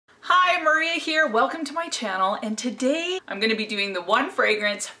Hi, Maria here. Welcome to my channel, and today I'm going to be doing the one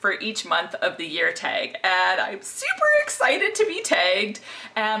fragrance for each month of the year tag, and I'm super excited to be tagged.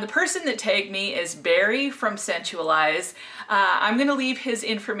 And the person that tagged me is Barry from Scentualize. I'm going to leave his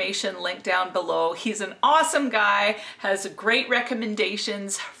information linked down below. He's an awesome guy, has great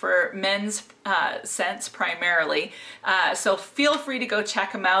recommendations for men's scents primarily, so feel free to go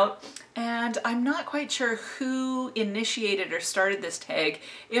check him out. And I'm not quite sure who initiated or started this tag.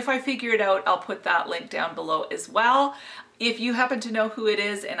 If I figure it out, I'll put that link down below as well. If you happen to know who it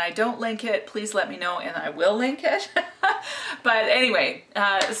is and I don't link it, please let me know and I will link it. But anyway,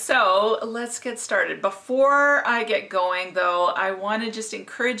 so let's get started. Before I get going though, I want to just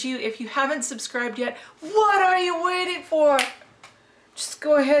encourage you, if you haven't subscribed yet, what are you waiting for? Just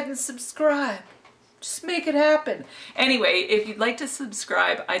go ahead and subscribe. Just make it happen. Anyway, if you'd like to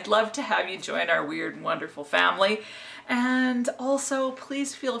subscribe, I'd love to have you join our weird and wonderful family. And also,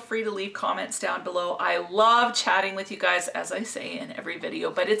 please feel free to leave comments down below. I love chatting with you guys, as I say in every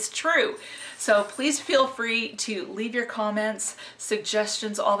video, but it's true. So please feel free to leave your comments,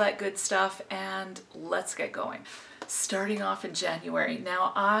 suggestions, all that good stuff, and let's get going. Starting off in January.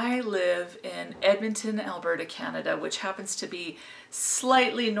 Now, I live in Edmonton, Alberta, Canada, which happens to be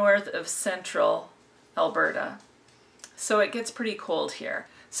slightly north of central Alberta. So it gets pretty cold here.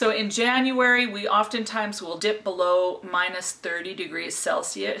 So in January, we oftentimes will dip below minus 30 degrees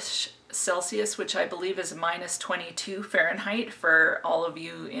Celsius, which I believe is minus 22 Fahrenheit for all of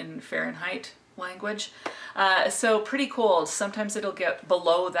you in Fahrenheit language. So pretty cold. Sometimes it'll get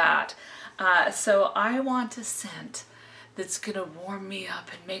below that. So I want a scent that's gonna warm me up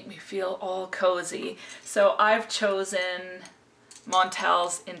and make me feel all cozy. So I've chosen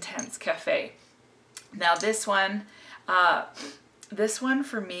Montel's Intense Cafe. Now this one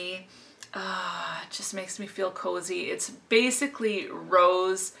for me just makes me feel cozy. It's basically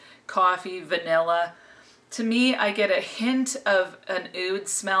rose, coffee, vanilla. To me, I get a hint of an oud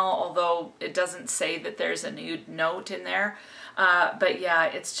smell, although it doesn't say that there's an oud note in there. But yeah,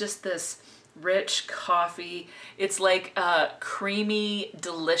 it's just this rich coffee. It's like a creamy,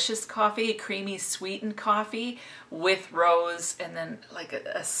 delicious coffee, creamy, sweetened coffee with rose and then like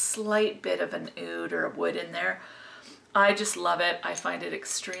a slight bit of an oud or a wood in there. I just love it. I find it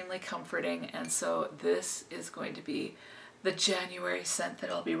extremely comforting, and so this is going to be the January scent that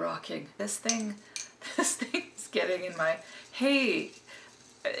I'll be rocking. This thing is getting in my, hey,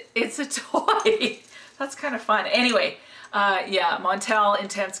 it's a toy. That's kind of fun. Anyway, yeah, Montel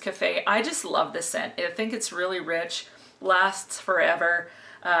Intense Cafe. I just love this scent. I think it's really rich, lasts forever.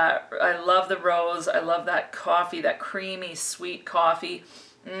 I love the rose. I love that coffee, that creamy, sweet coffee.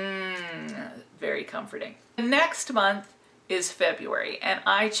 Very comforting. The next month is February, and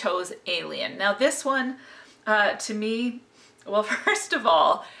I chose Alien. Now this one, to me, well, first of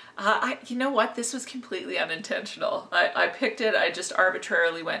all, you know what? This was completely unintentional. I picked it. I just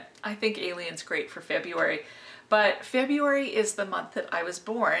arbitrarily went, I think Alien's great for February. But February is the month that I was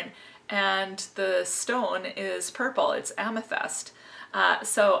born, and the stone is purple. It's amethyst.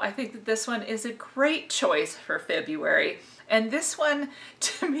 So I think that this one is a great choice for February. And this one,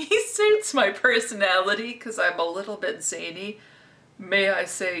 to me, suits my personality because I'm a little bit zany. May I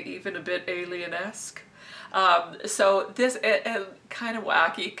say even a bit alien-esque. So this kind of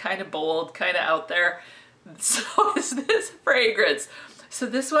wacky, kind of bold, kind of out there. So is this fragrance. So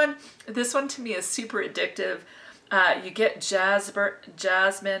this one to me is super addictive. You get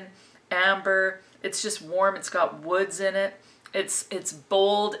jasmine, amber. It's just warm. It's got woods in it. It's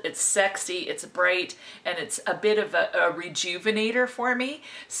bold, it's sexy, it's bright, and it's a bit of a rejuvenator for me.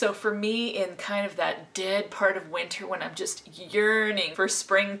 So for me, in kind of that dead part of winter when I'm just yearning for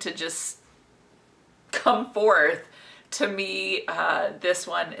spring to just come forth, to me, this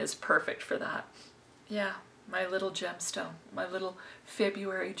one is perfect for that. Yeah, my little gemstone, my little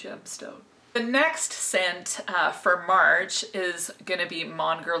February gemstone. The next scent for March is gonna be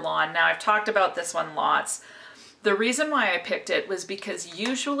Mon Guerlain. Now I've talked about this one lots. The reason why I picked it was because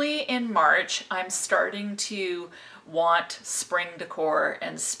usually in March, I'm starting to want spring decor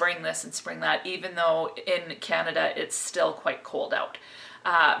and spring this and spring that, even though in Canada, it's still quite cold out.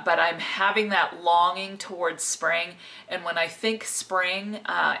 But I'm having that longing towards spring. And when I think spring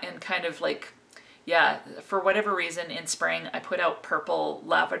and kind of like, yeah, for whatever reason in spring, I put out purple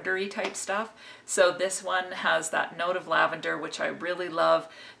lavendery type stuff. So this one has that note of lavender, which I really love.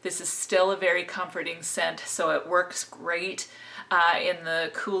 This is still a very comforting scent, so it works great in the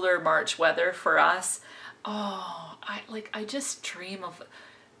cooler March weather for us. Oh, I just dream of,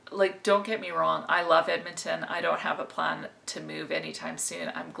 like, don't get me wrong, I love Edmonton. I don't have a plan to move anytime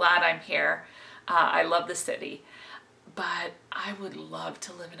soon. I'm glad I'm here. I love the city. but I would love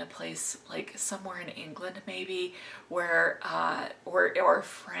to live in a place like somewhere in England maybe, where or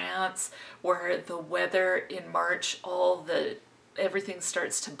France, where the weather in March, everything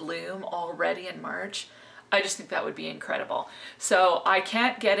starts to bloom already in March. I just think that would be incredible. So I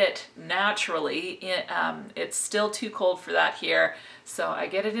can't get it naturally. It's still too cold for that here. So I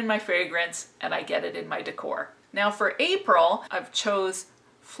get it in my fragrance and I get it in my decor. Now for April, I've chose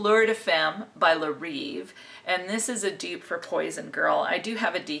Fleur de Femme by La Rive, and this is a dupe for Poison Girl. I do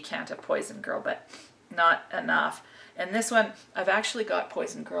have a decant of Poison Girl, but not enough. And this one, I've actually got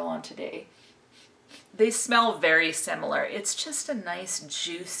Poison Girl on today. They smell very similar. It's just a nice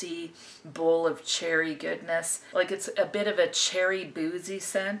juicy bowl of cherry goodness. Like it's a bit of a cherry boozy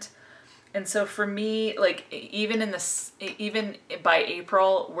scent. And so for me, like even by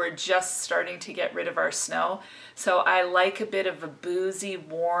April, we're just starting to get rid of our snow. So I like a bit of a boozy,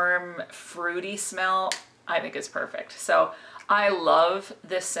 warm, fruity smell. I think it's perfect. So I love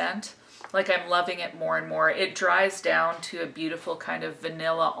this scent. Like I'm loving it more and more. It dries down to a beautiful kind of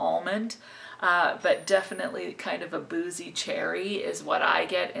vanilla almond, but definitely kind of a boozy cherry is what I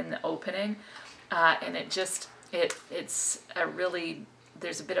get in the opening. And it's a really,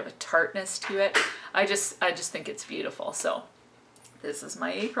 there's a bit of a tartness to it. I just think it's beautiful. So this is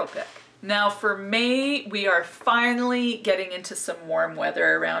my April pick. Now for May, we are finally getting into some warm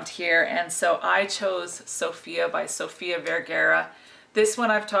weather around here. And so I chose Sophia by Sofia Vergara. This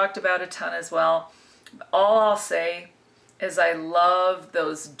one I've talked about a ton as well. All I'll say is I love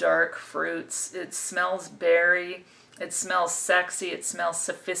those dark fruits. It smells berry. It smells sexy, it smells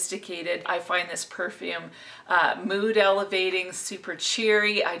sophisticated. I find this perfume mood elevating, super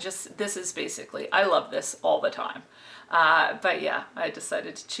cheery. This is basically, I love this all the time. But yeah, I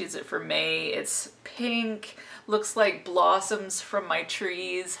decided to choose it for May. It's pink, looks like blossoms from my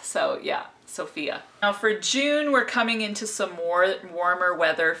trees. So yeah, Sophia. Now for June, we're coming into some more warmer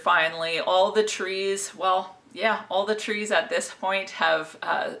weather finally. All the trees, well, yeah, all the trees at this point have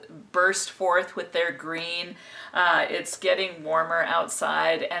burst forth with their green. It's getting warmer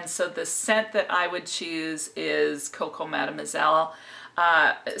outside, and so the scent that I would choose is Coco Mademoiselle,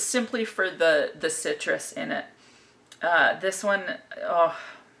 simply for the citrus in it. This one, oh,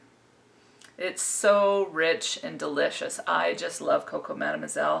 it's so rich and delicious. I just love Coco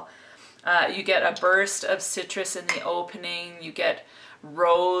Mademoiselle. You get a burst of citrus in the opening. You get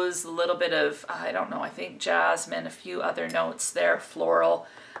rose, a little bit of, I don't know, I think jasmine, a few other notes there, floral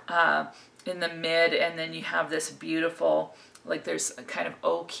in the mid, and then you have this beautiful, like there's a kind of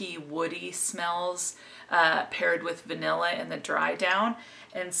oaky, woody smells paired with vanilla in the dry down.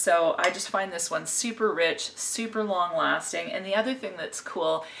 And so I just find this one super rich, super long lasting. And the other thing that's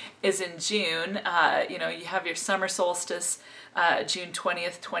cool is in June, you know, you have your summer solstice, June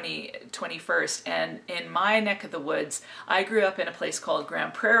 20th, 21st. And in my neck of the woods, I grew up in a place called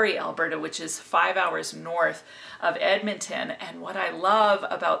Grand Prairie, Alberta, which is 5 hours north of Edmonton. And what I love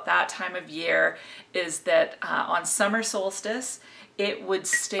about that time of year is that on summer solstice, it would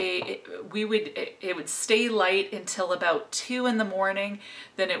stay, it would stay light until about 2 in the morning.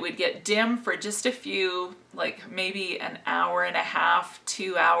 Then it would get dim for just a few, like maybe an hour and a half,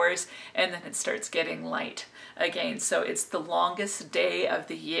 2 hours, and then it starts getting light again. So it's the longest day of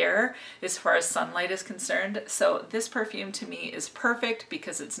the year as far as sunlight is concerned. So this perfume to me is perfect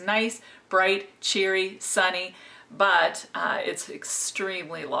because it's nice, bright, cheery, sunny, but it's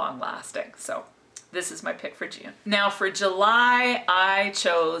extremely long lasting. So this is my pick for June. Now for July, I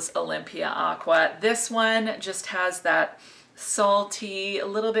chose Olympia Aqua. This one just has that salty, a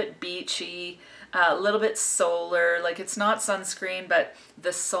little bit beachy, a little bit solar, like it's not sunscreen, but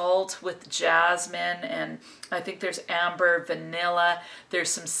the salt with jasmine, and I think there's amber, vanilla, there's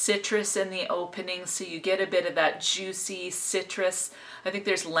some citrus in the opening, so you get a bit of that juicy citrus. I think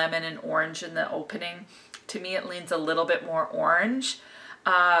there's lemon and orange in the opening. To me, it leans a little bit more orange.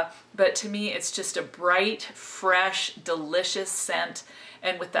 But to me, it's just a bright, fresh, delicious scent.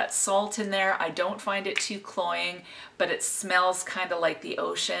 And with that salt in there, I don't find it too cloying, but it smells kind of like the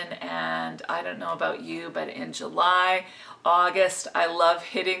ocean. And I don't know about you, but in July, August, I love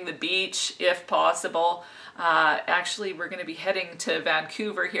hitting the beach if possible. Actually, we're going to be heading to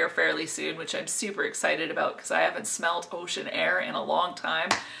Vancouver here fairly soon, which I'm super excited about because I haven't smelled ocean air in a long time.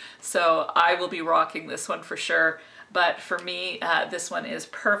 So I will be rocking this one for sure. But for me, this one is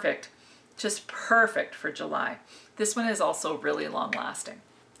perfect, just perfect for July. This one is also really long lasting.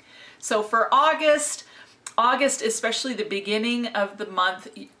 So for August, especially the beginning of the month,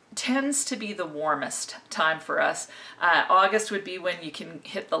 tends to be the warmest time for us. August would be when you can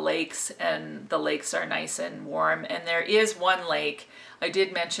hit the lakes, and the lakes are nice and warm. And there is one lake. I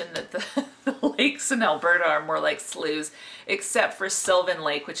did mention that the lakes in Alberta are more like sloughs, except for Sylvan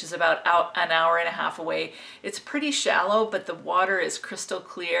Lake, which is about an hour and a half away. It's pretty shallow, but the water is crystal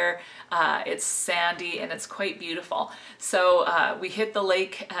clear. It's sandy and it's quite beautiful. So we hit the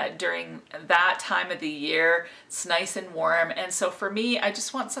lake during that time of the year. It's nice and warm. And so for me, I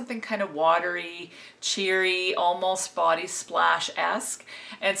just want something kind of watery, cheery, almost body splash-esque.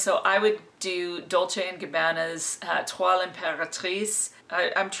 And so I would do Dolce & Gabbana's Toile Impératrice.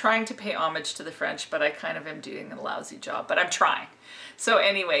 I'm trying to pay homage to the French, but I kind of am doing a lousy job, but I'm trying. So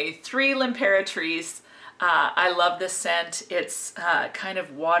anyway, 3 L'Impératrice. I love this scent. It's kind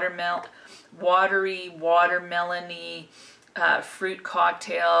of watery, watermelony fruit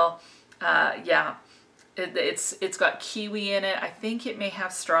cocktail. Yeah, it's got kiwi in it. I think it may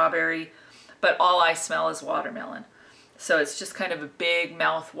have strawberry, but all I smell is watermelon. So it's just kind of a big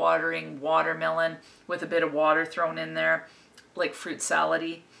mouth-watering watermelon with a bit of water thrown in there, like fruit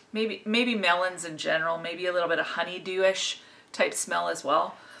salady. Maybe melons in general, maybe a little bit of honeydew-ish type smell as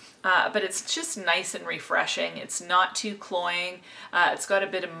well. But it's just nice and refreshing. It's not too cloying. It's got a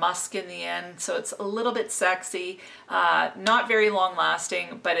bit of musk in the end, so it's a little bit sexy. Not very long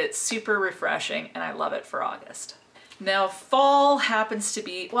lasting, but it's super refreshing, and I love it for August. Now, fall happens to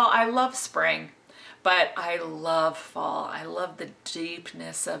be, well, I love spring, but I love fall. I love the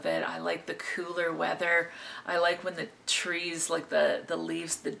deepness of it. I like the cooler weather. I like when the trees, like the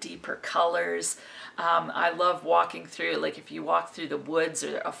leaves, the deeper colors. I love walking through, like if you walk through the woods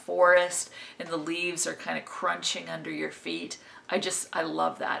or a forest and the leaves are kind of crunching under your feet. I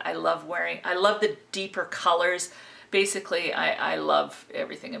love that. I love the deeper colors. Basically, I love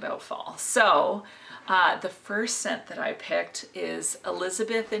everything about fall. So the first scent that I picked is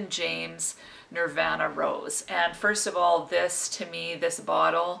Elizabeth and James Nirvana Rose. And first of all, this, to me, this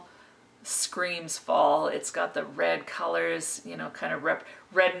bottle screams fall. It's got the red colors, you know, kind of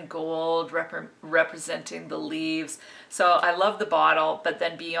red and gold representing the leaves. So I love the bottle, but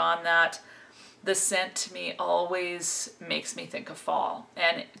then beyond that, the scent to me always makes me think of fall.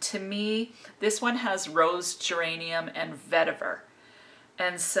 And to me, this one has rose, geranium, and vetiver.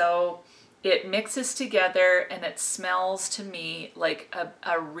 And so it mixes together and it smells to me like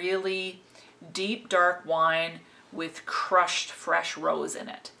a really deep dark wine with crushed fresh rose in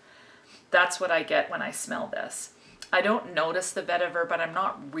it. That's what I get when I smell this. I don't notice the vetiver, but I'm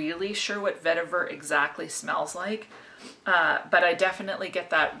not really sure what vetiver exactly smells like. But I definitely get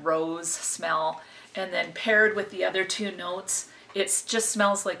that rose smell. And then paired with the other 2 notes, it just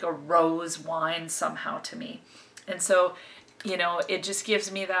smells like a rose wine somehow to me. And so, you know, it just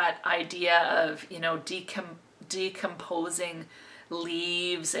gives me that idea of, you know, decomposing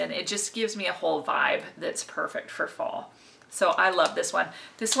leaves, and it just gives me a whole vibe that's perfect for fall. So I love this one.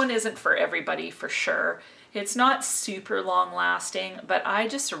 This one isn't for everybody for sure. It's not super long lasting, but I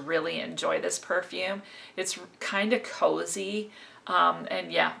just really enjoy this perfume. It's kind of cozy,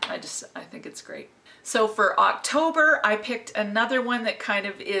 and yeah, I think it's great. So for October, I picked another one that kind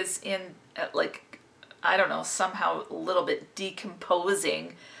of is in like, I don't know, somehow a little bit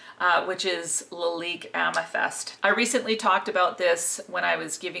decomposing, which is Lalique Amethyst. I recently talked about this when I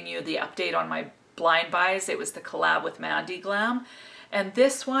was giving you the update on my blind buys. It was the collab with Mandy Glam. And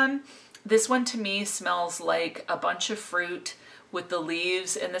this one to me smells like a bunch of fruit with the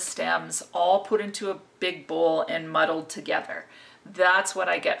leaves and the stems all put into a big bowl and muddled together. That's what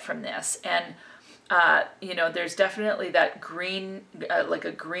I get from this. And you know, there's definitely that green, like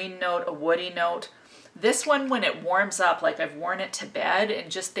a green note, a woody note. This one, when it warms up, like I've worn it to bed and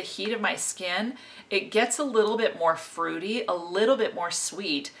just the heat of my skin, it gets a little bit more fruity, a little bit more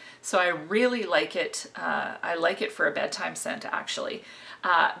sweet. So I really like it. I like it for a bedtime scent, actually.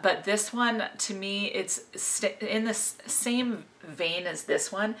 But this one, to me, it's in the same vein as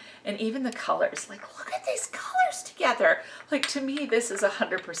this one. And even the colors, like look at these colors together. Like to me, this is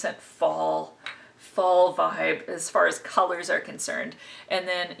 100% fall vibe as far as colors are concerned. And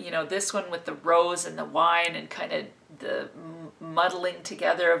then, you know, this one with the rose and the wine and kind of the muddling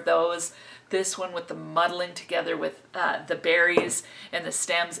together of those. This one with the muddling together with the berries and the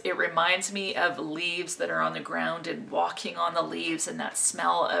stems. It reminds me of leaves that are on the ground and walking on the leaves, and that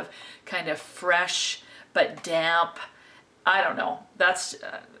smell of kind of fresh but damp. I don't know. That's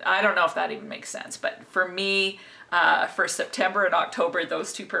I don't know if that even makes sense. But for me, for September and October,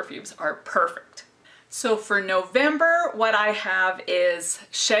 those 2 perfumes are perfect. So for November, what I have is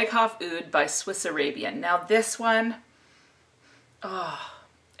Shaghoff Oud by Swiss Arabian. Now this one, oh,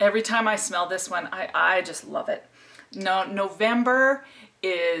 every time I smell this one, I just love it. Now November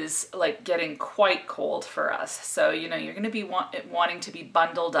is like getting quite cold for us. So, you know, you're going to be wanting to be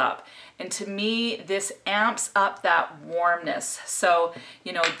bundled up. And to me, this amps up that warmness. So,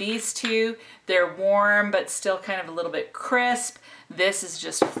 you know, these two, they're warm, but still kind of a little bit crisp. This is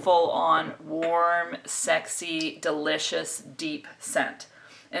just full on warm, sexy, delicious, deep scent.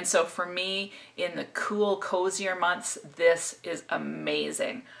 And so for me, in the cool, cozier months, this is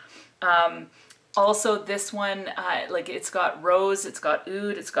amazing. Also, this one, like it's got rose, it's got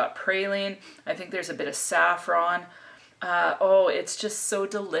oud, it's got praline. I think there's a bit of saffron. Oh, it's just so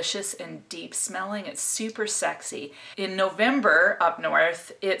delicious and deep smelling. It's super sexy. In November up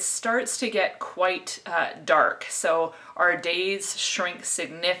north, it starts to get quite dark. So our days shrink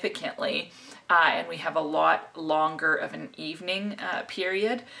significantly. And we have a lot longer of an evening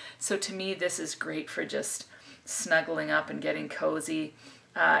period. So to me, this is great for just snuggling up and getting cozy.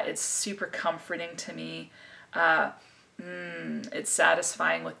 It's super comforting to me. It's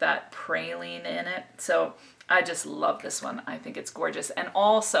satisfying with that praline in it. So I just love this one. I think it's gorgeous. And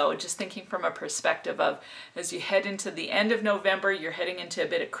also, just thinking from a perspective of, as you head into the end of November, you're heading into a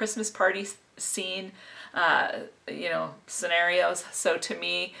bit of Christmas party scene, you know, scenarios. So to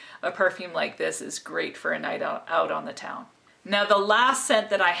me, a perfume like this is great for a night out on the town. Now, the last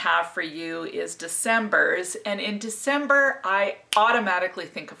scent that I have for you is December's, and in December, I automatically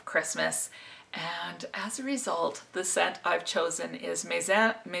think of Christmas, and as a result, the scent I've chosen is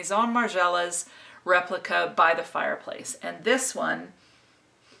Maison Margiela's Replica by the Fireplace, and this one,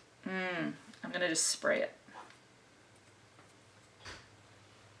 I'm gonna just spray it.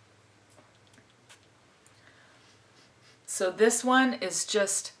 So this one is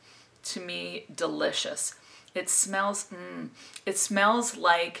just, to me, delicious. It smells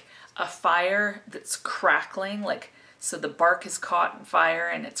like a fire that's crackling, like, so the bark is caught in fire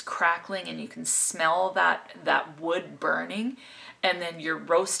and it's crackling and you can smell that wood burning, and then you're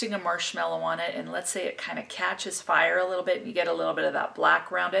roasting a marshmallow on it, and let's say it kind of catches fire a little bit and you get a little bit of that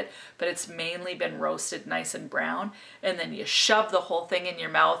black around it, but it's mainly been roasted nice and brown, and then you shove the whole thing in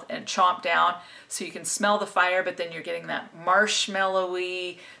your mouth and chomp down so you can smell the fire, but then you're getting that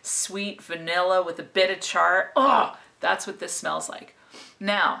marshmallowy, sweet vanilla with a bit of char. Oh, that's what this smells like.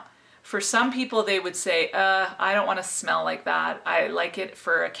 Now, for some people, they would say, I don't want to smell like that. I like it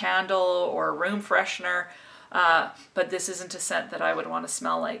for a candle or a room freshener, but this isn't a scent that I would want to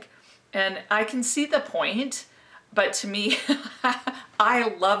smell like. And I can see the point, but to me,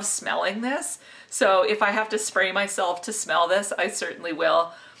 I love smelling this. So if I have to spray myself to smell this, I certainly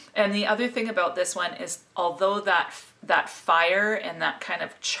will. And the other thing about this one is, although that fire and that kind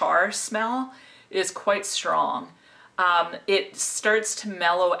of char smell is quite strong, it starts to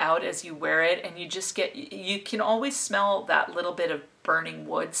mellow out as you wear it, and you can always smell that little bit of burning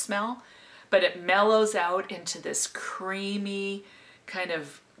wood smell, but it mellows out into this creamy, kind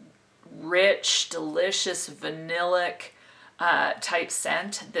of rich, delicious, vanillic type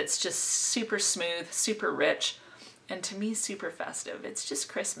scent that's just super smooth, super rich, and to me, super festive. It's just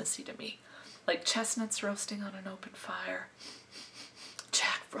Christmassy to me. Like chestnuts roasting on an open fire,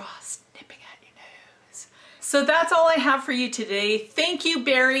 Jack Frost nipping at your nose. So that's all I have for you today. Thank you,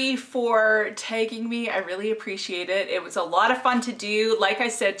 Barry, for tagging me. I really appreciate it. It was a lot of fun to do. Like I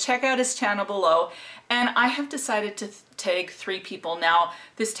said, check out his channel below. And I have decided to tag 3 people. Now,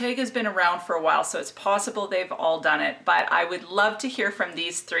 this tag has been around for a while, so it's possible they've all done it, but I would love to hear from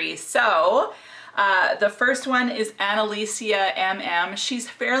these 3. So the first one is Analicia MM. She's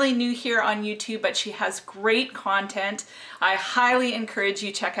fairly new here on YouTube, but she has great content. I highly encourage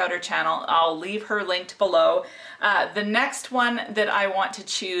you check out her channel. I'll leave her linked below. The next one that I want to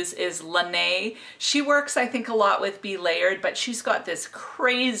choose is Lene. She works, I think, a lot with Be Layered, but she's got this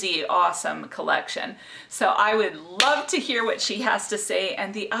crazy awesome collection. So I would love to hear what she has to say.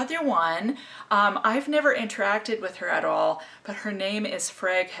 And the other one, I've never interacted with her at all, but her name is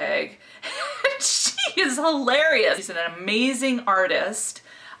Frag Hag. She is hilarious. She's an amazing artist,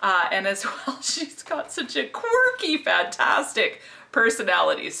 and as well, she's got such a quirky, fantastic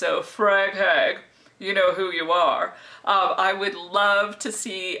personality. So Frag Hag, you know who you are. I would love to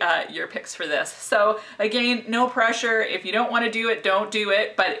see your picks for this. So again, no pressure. If you don't want to do it, don't do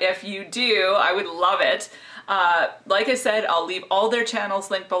it. But if you do, I would love it. Like I said, I'll leave all their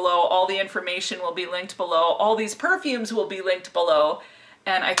channels linked below. All the information will be linked below. All these perfumes will be linked below.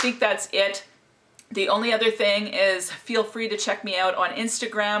 And I think that's it. The only other thing is, feel free to check me out on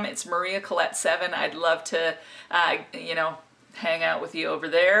Instagram. It's MariaColette7. I'd love to, you know, hang out with you over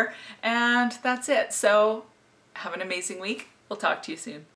there. And that's it. So have an amazing week. We'll talk to you soon.